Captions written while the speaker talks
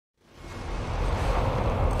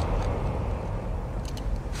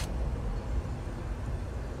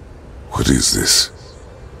What is this?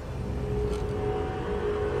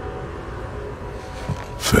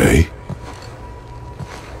 Faye?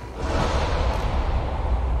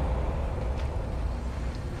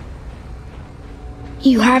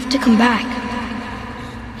 You have to come back.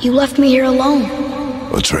 You left me here alone.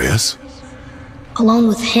 Atreus? Alone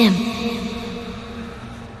with him.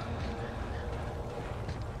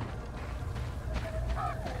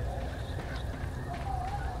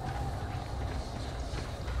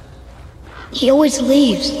 He always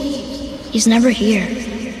leaves. He's never here.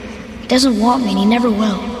 He doesn't want me and he never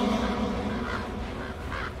will.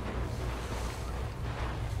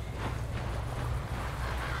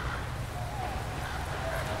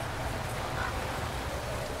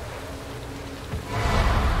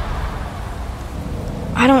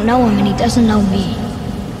 I don't know him and he doesn't know me.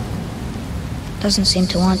 Doesn't seem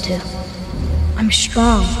to want to. I'm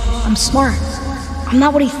strong. I'm smart. I'm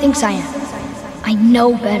not what he thinks I am. I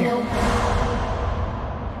know better.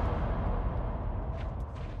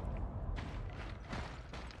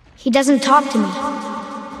 He doesn't talk to me.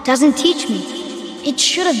 Doesn't teach me. It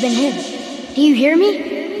should have been him. Do you hear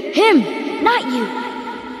me? Him, not you.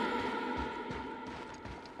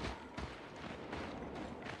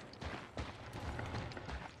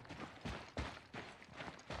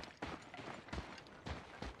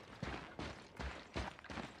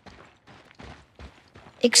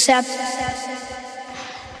 Except,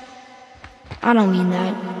 I don't mean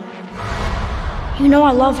that. You know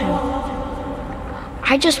I love him.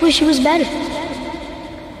 I just wish he was better.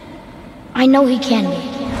 I know he can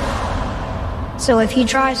be. So if he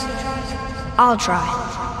tries, I'll try.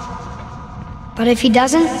 But if he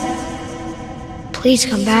doesn't, please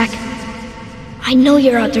come back. I know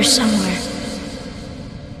you're out there somewhere.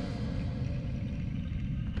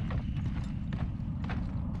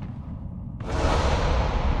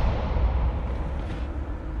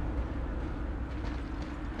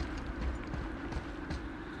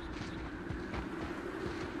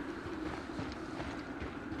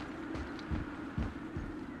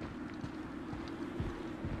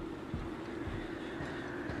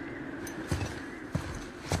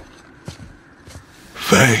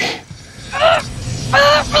 Faye.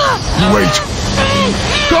 Wait.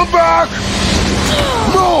 Come back!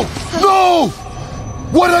 No! No!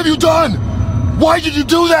 What have you done? Why did you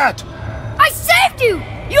do that? I saved you!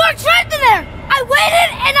 You were trapped in there! I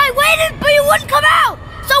waited and I waited, but you wouldn't come out!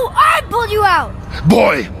 So I pulled you out!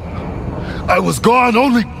 Boy! I was gone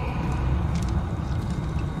only...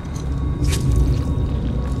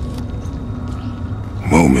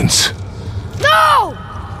 moments. No!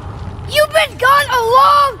 You've been gone a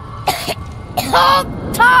long,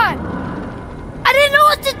 long time! I didn't know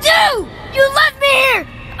what to do! You left me here!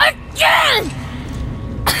 Again!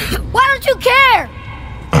 Why don't you care?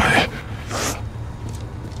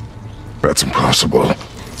 That's impossible.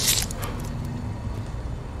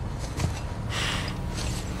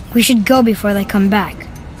 We should go before they come back.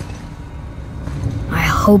 I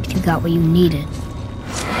hope you got what you needed.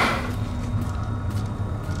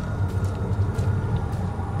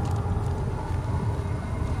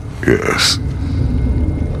 Yes.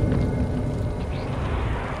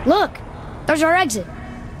 Look! There's our exit.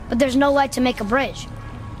 But there's no light to make a bridge.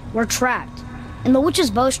 We're trapped. And the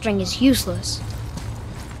witch's bowstring is useless.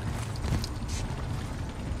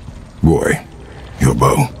 Boy, your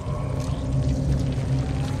bow.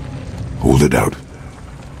 Hold it out.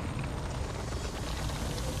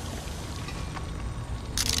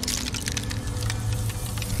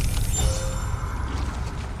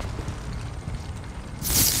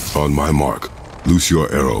 On my mark, loose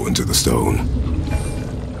your arrow into the stone.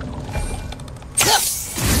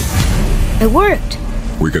 It worked.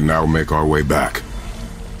 We can now make our way back.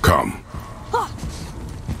 Come.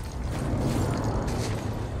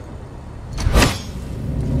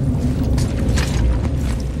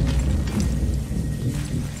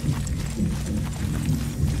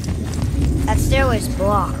 That stairway's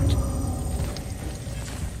blocked.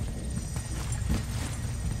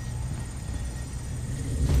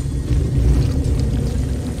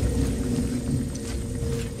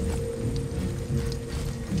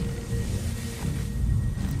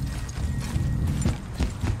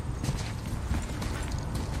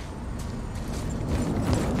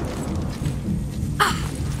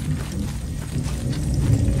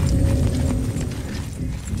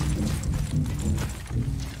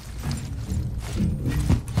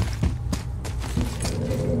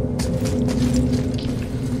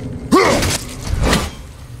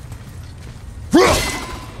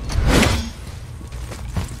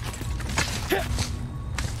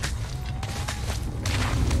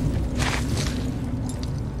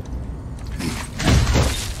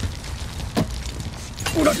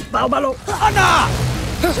 Bálvalo! ¡Ana!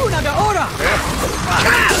 ¡Sunaga ahora!